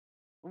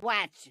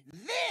Watch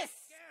this!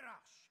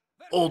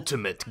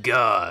 Ultimate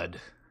God.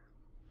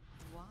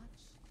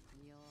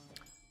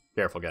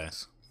 Careful,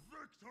 guys.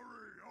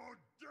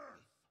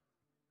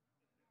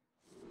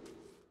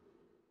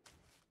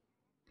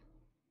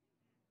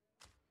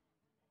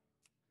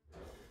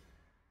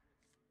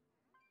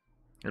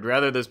 I'd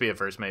rather this be a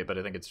first mate, but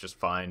I think it's just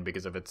fine,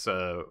 because if it's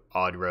a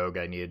odd rogue,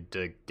 I need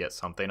to get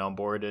something on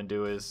board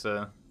into his,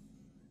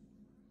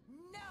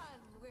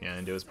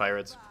 into his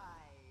pirates.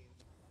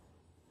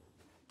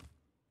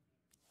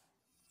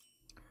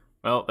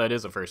 Well, that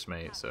is a first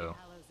mate, so...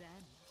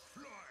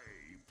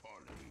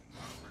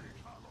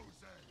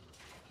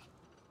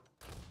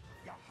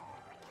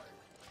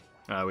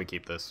 we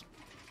keep this.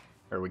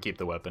 Or we keep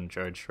the weapon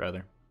charge,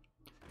 rather.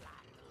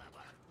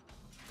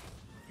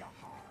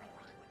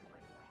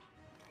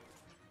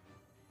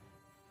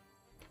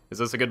 Is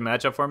this a good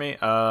matchup for me?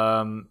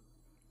 I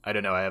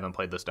don't know, I haven't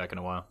played this deck in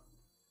a while.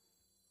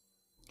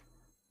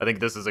 I think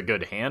this is a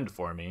good hand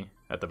for me,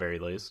 at the very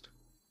least.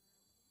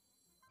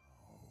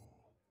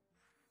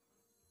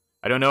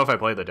 I don't know if I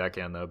play the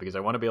deckhand, though, because I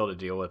want to be able to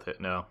deal with it.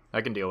 No,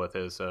 I can deal with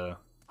his,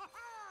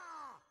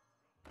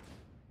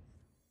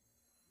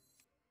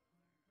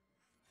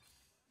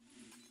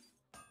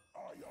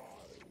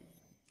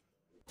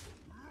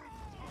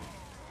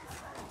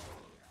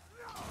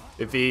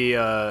 If he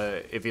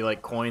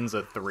like coins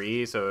a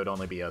 3, so it would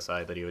only be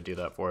SI that he would do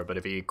that for. But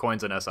if he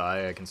coins an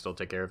SI, I can still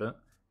take care of it.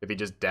 If he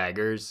just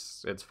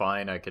daggers, it's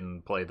fine. I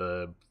can play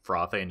the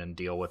frothing and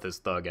deal with his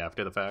thug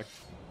after the fact.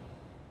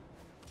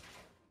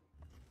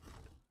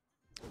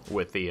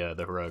 With the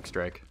heroic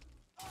strike.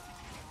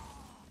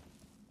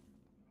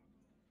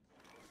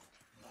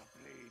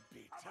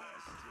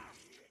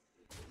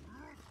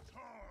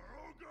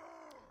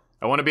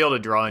 I want to be able to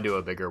draw into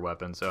a bigger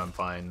weapon, so I'm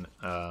fine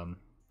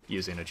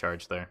using a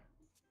charge there.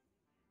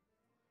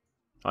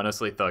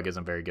 Honestly, Thug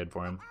isn't very good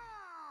for him.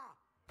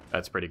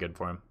 That's pretty good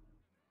for him.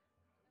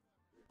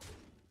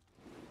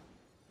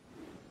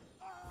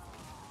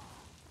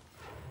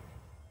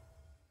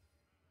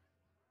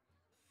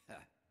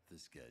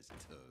 This guy's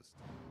toast.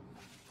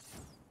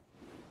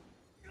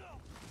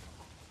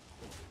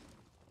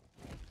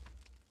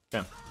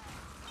 Yeah.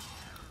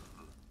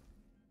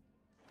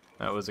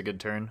 That was a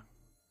good turn.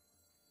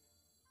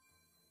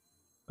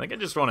 I think I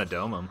just want to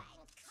dome him.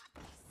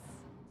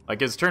 Like,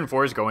 his turn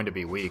 4 is going to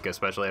be weak,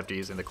 especially after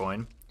using the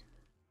coin.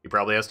 He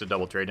probably has to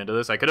double trade into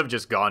this. I could have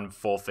just gone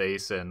full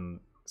face and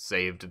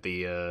saved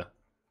the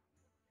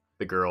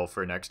girl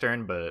for next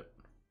turn, but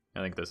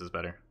I think this is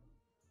better.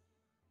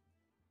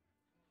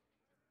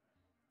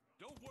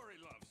 Don't worry,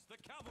 loves. The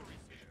cavalry's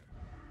here.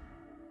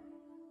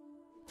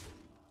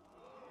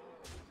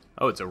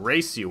 Oh, it's a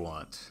race you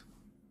want.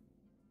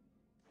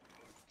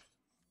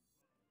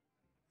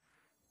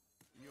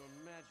 Your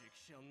magic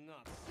shall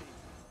not save you.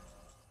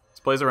 This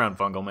plays around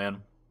Fungal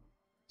Man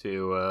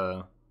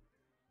to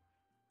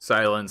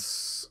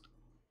silence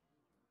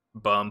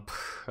bump.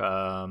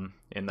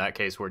 In that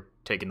case, we're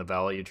taking the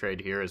value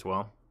trade here as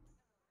well.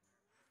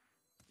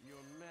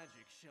 Your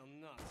magic shall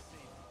not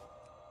save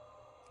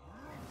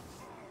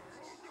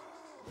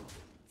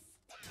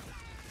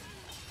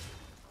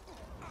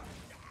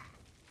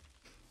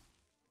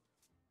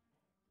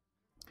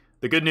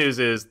The good news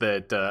is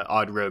that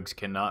Odd Rogues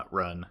cannot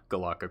run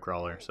Galaka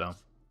Crawler, so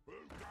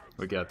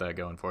we got that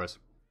going for us.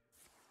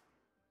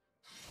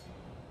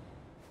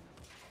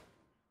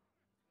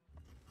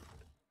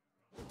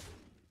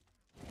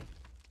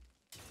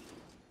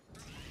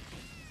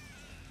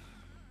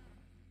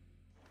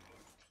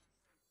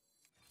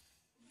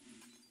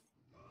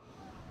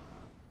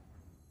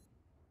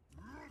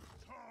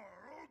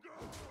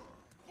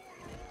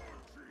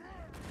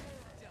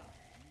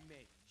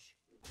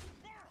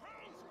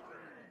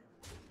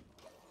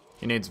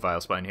 He needs Vile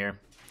Spine here,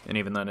 and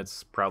even then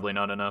it's probably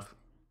not enough.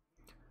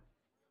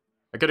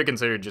 I could have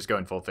considered just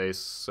going full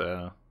face,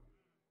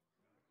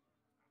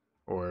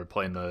 or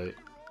playing the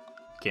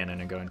cannon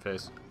and going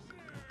face.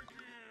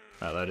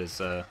 Oh, that is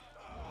a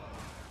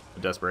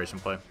desperation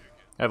play.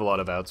 I have a lot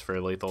of outs for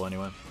lethal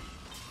anyway.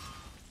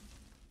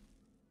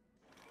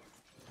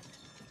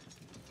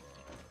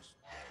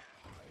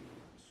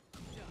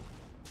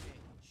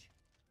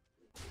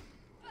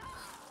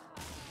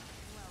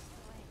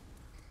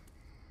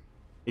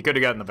 He could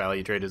have gotten the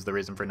value trade is the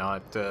reason for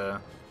not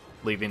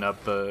leaving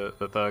up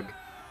the thug.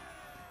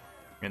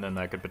 And then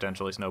that could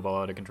potentially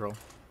snowball out of control.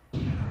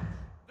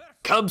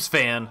 Cubs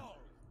fan!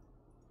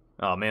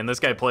 Oh man, this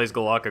guy plays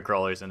Galaka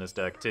Crawlers in his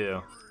deck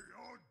too.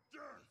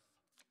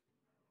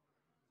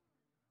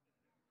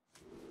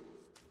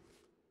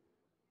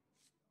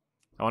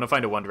 I want to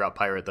find a 1-drop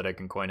pirate that I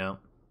can coin out.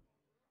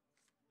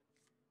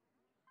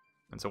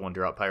 It's a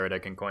 1-drop pirate I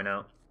can coin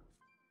out.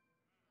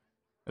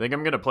 I think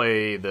I'm gonna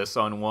play this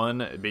on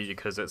 1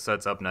 because it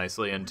sets up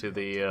nicely into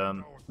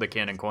the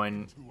cannon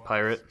coin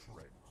pirate.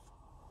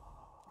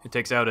 It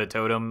takes out a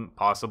totem,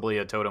 possibly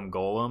a totem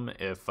golem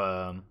if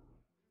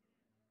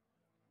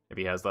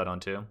he has that on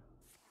 2.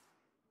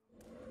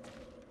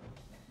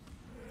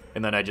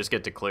 And then I just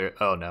get to clear.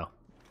 Oh no,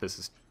 this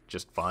is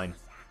just fine.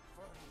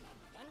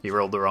 He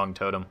rolled the wrong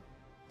totem.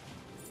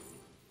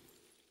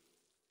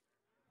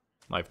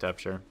 Life tap,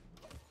 sure.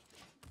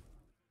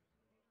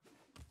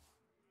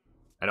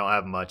 I don't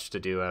have much to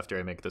do after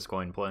I make this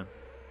coin play.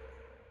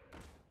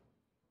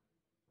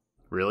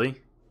 Really?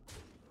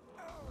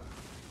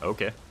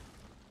 Okay.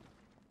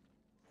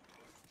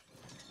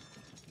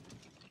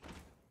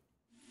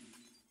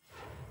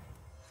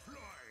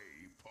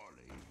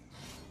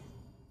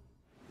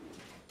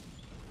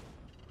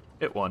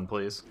 Hit one,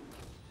 please.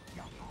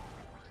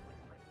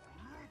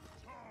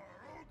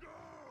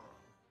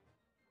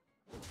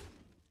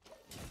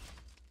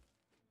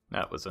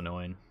 That was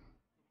annoying.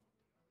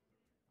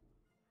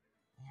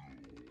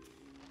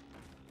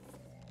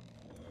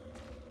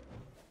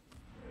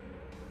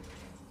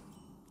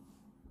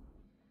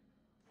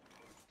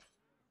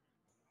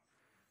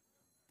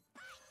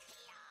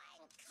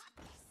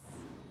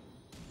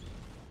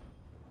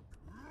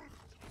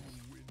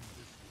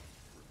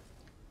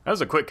 That was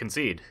a quick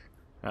concede.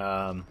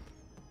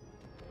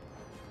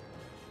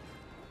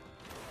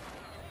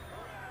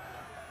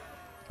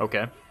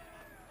 Okay.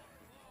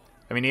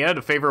 I mean, he had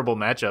a favorable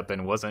matchup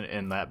and wasn't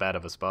in that bad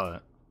of a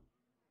spot.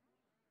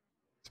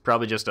 He's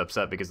probably just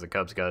upset because the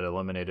Cubs got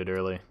eliminated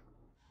early.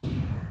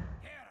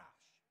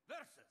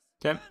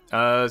 Okay,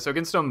 so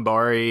against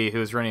Umbari,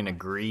 who's running a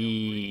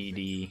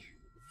greedy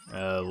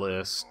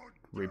list,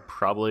 we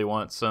probably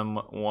want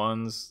some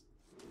ones.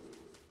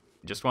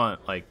 Just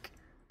want, like,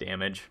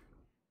 damage.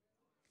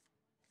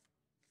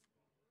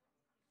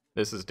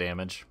 This is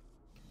damage.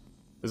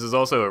 This is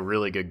also a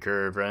really good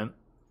curve, right?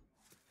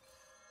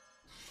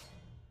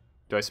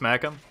 Do I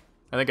smack him?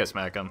 I think I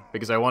smack him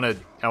because I want to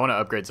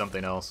upgrade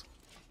something else.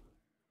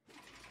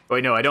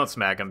 Wait, no, I don't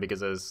smack him because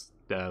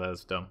that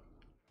was dumb.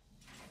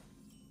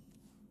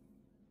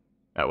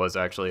 That was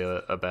actually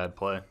a bad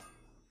play.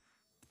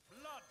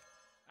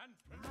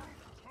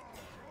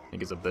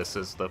 Because of this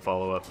is the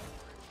follow-up.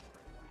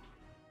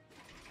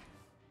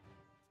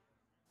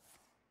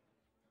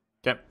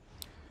 Okay.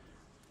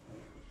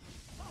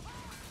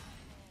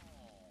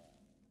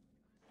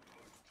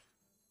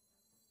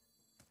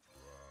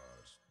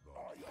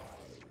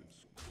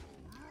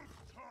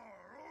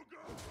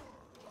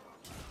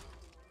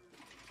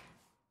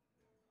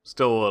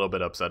 Still a little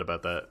bit upset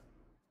about that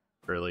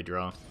early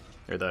draw,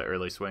 or that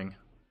early swing.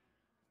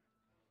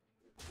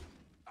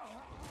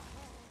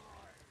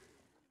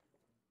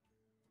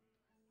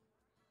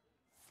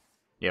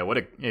 Yeah, what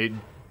a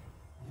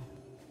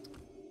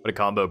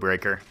combo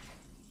breaker.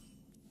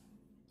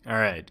 All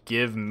right,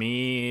 give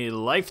me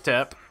life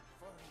tap.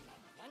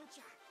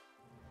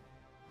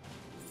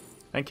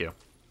 Thank you.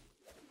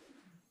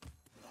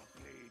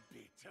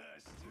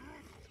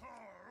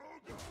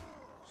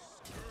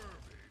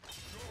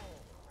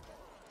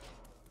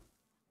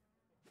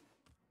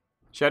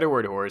 Shadow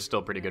Word Horror is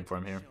still pretty good for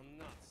him here.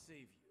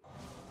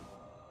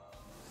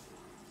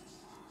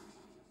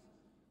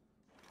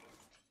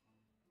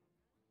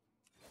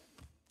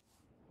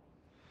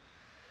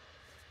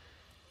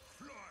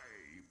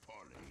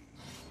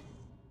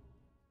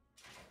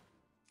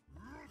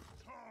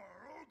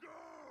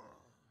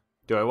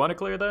 Do I want to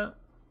clear that?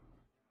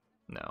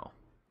 No.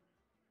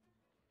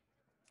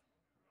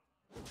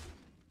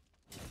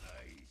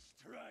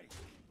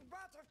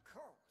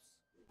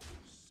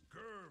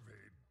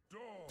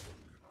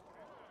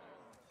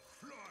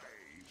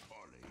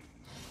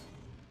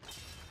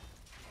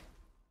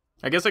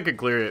 I guess I could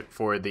clear it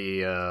for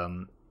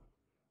the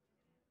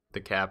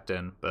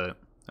captain, but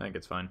I think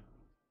it's fine.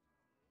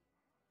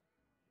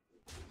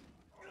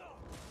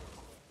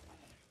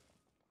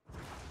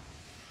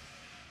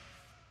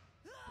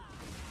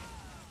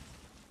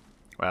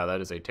 Wow,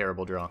 that is a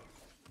terrible draw.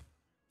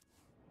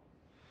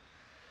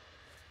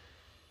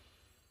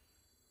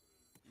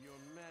 Your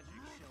magic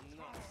shall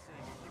not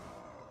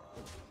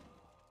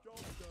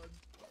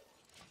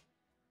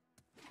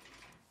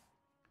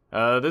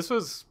save you. This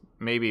was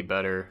maybe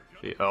better.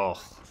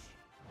 Oh.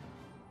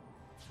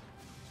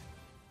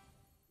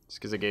 Just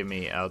because it gave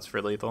me outs for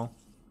lethal.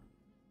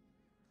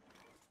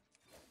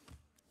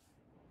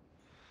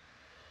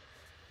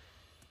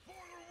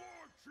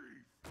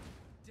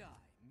 Die,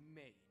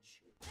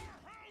 mage.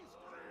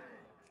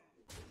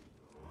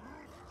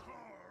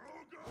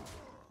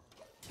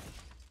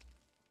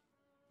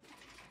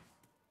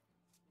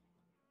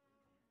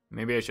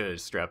 Maybe I should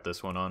have strapped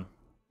this one on.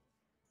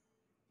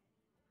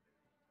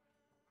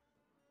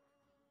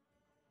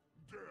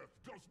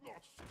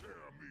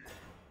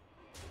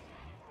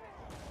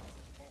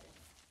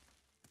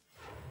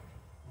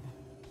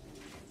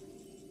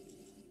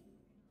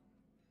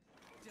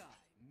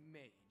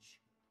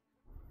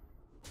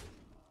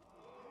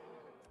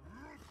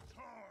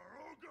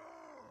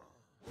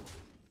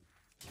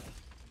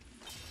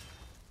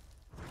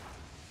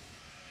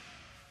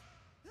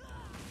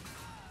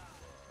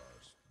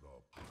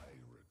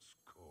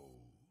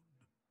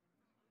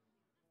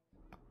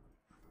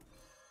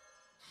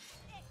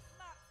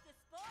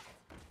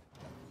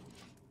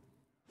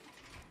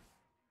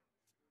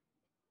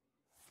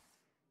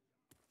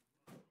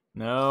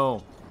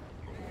 No.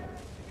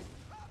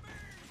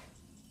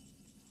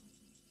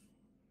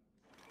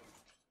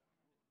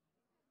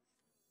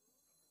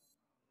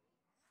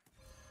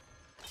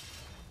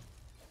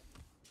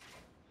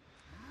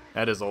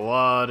 That is a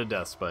lot of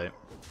death spite.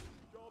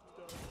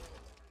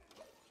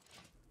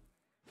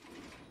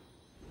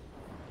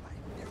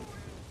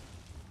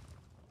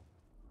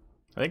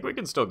 I think we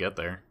can still get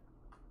there.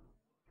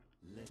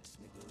 Let's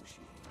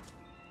negotiate.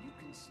 You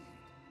concede,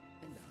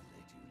 and I'll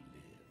let you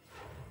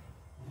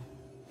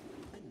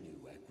live. A new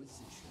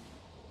acquisition.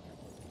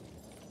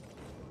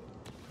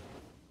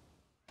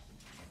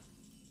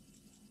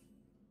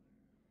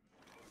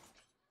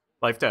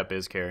 Life tap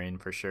is carrying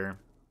for sure.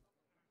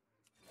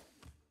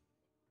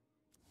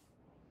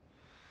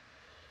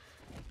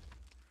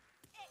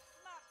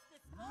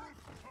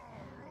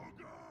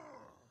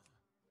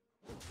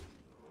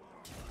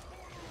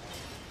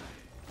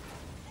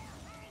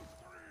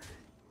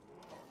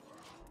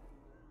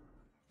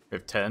 We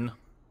have 10.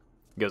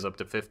 Goes up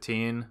to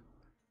 15.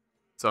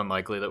 It's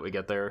unlikely that we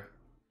get there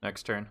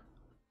next turn.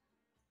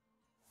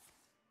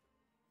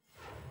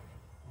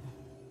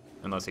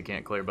 Unless he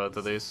can't clear both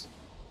of these.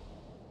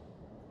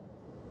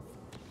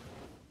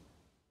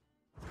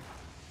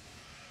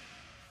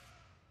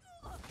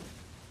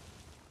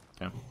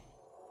 Okay.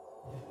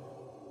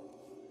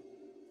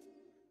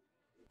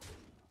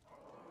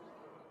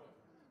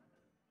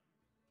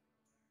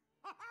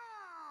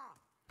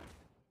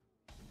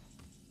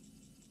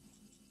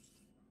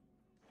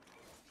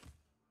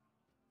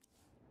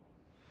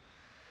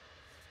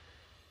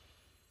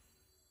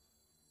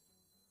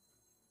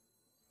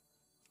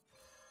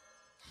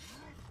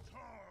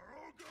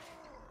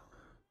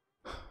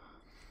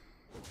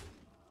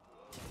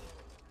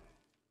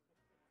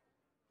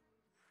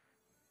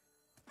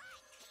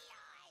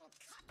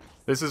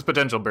 This is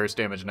potential burst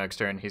damage next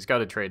turn. He's got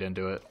to trade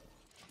into it.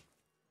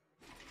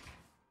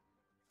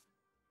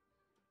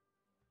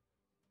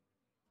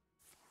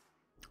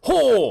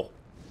 Hole!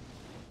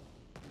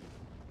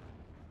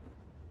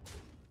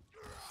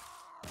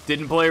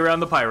 Didn't play around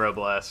the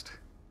Pyroblast.